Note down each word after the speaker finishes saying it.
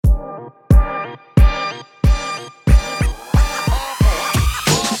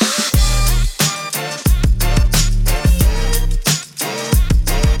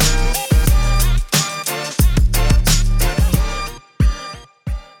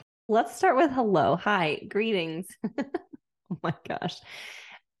Let's start with hello. Hi, greetings. Oh my gosh.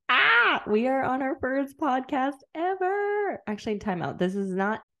 We are on our first podcast ever. Actually, time out. This is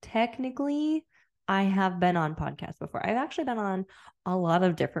not technically, I have been on podcasts before. I've actually been on a lot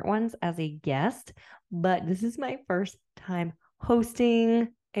of different ones as a guest, but this is my first time hosting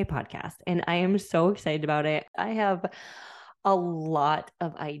a podcast, and I am so excited about it. I have a lot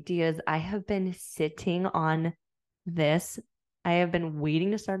of ideas. I have been sitting on this. I have been waiting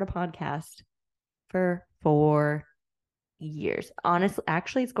to start a podcast for 4 years. Honestly,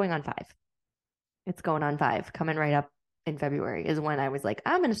 actually, it's going on 5. It's going on 5. Coming right up in February is when I was like,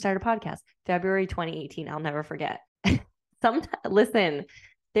 I'm going to start a podcast. February 2018. I'll never forget. Listen,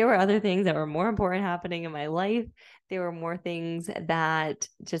 there were other things that were more important happening in my life. There were more things that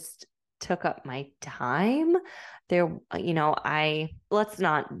just took up my time. Let's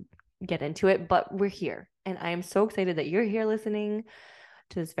not get into it, but we're here. And I am so excited that you're here listening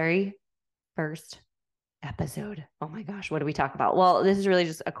to this very first episode. Oh my gosh, what do we talk about? Well, this is really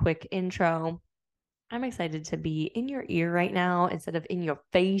just a quick intro. I'm excited to be in your ear right now instead of in your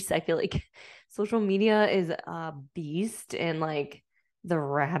face. I feel like social media is a beast, and like the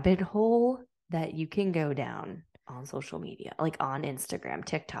rabbit hole that you can go down on social media, like on Instagram,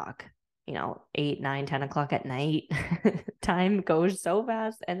 TikTok, 8, 9, 10 o'clock at night. Time goes so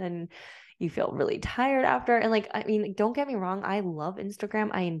fast, and then you feel really tired after. And don't get me wrong, I love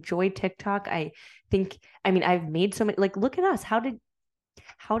Instagram. I enjoy TikTok. I've made so many, like, look at us. How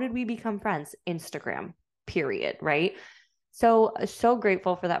did we become friends? Instagram, period. Right. So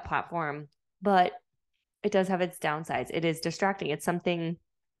grateful for that platform, but it does have its downsides. It is distracting. It's something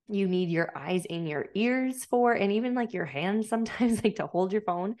you need your eyes in your ears for, and even like your hands sometimes, like to hold your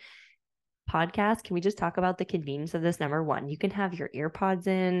phone. Podcast, can we just talk about the convenience of this? Number one, you can have your ear pods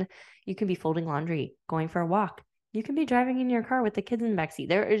in, you can be folding laundry, going for a walk, you can be driving in your car with the kids in the backseat.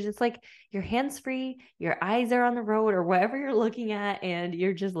 There is just like your hands free, your eyes are on the road or whatever you're looking at, and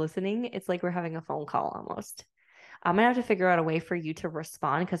you're just listening. It's like we're having a phone call almost. I'm gonna have to figure out a way for you to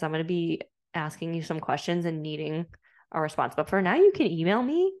respond, because I'm gonna be asking you some questions and needing a response. But for now, you can email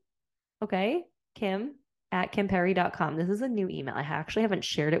me. Okay, Kim@kimperry.com. This is a new email. I actually haven't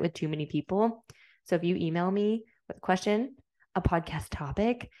shared it with too many people. So if you email me with a question, a podcast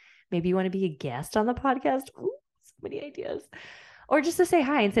topic, maybe you want to be a guest on the podcast. Ooh, so many ideas. Or just to say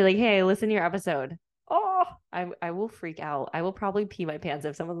hi and say like, hey, listen to your episode. Oh, I will freak out. I will probably pee my pants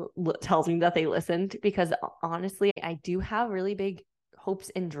if someone tells me that they listened, because honestly, I do have really big hopes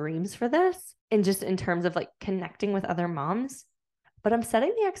and dreams for this. And just in terms of like connecting with other moms. But I'm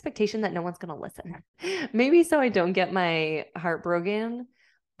setting the expectation that no one's going to listen. Maybe so I don't get my heart broken,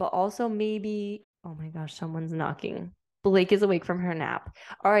 but also maybe, oh my gosh, someone's knocking. Blake is awake from her nap.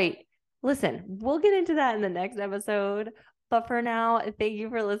 All right, listen, we'll get into that in the next episode. But for now, thank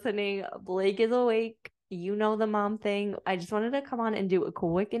you for listening. Blake is awake. You know the mom thing. I just wanted to come on and do a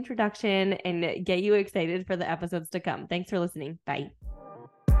quick introduction and get you excited for the episodes to come. Thanks for listening. Bye.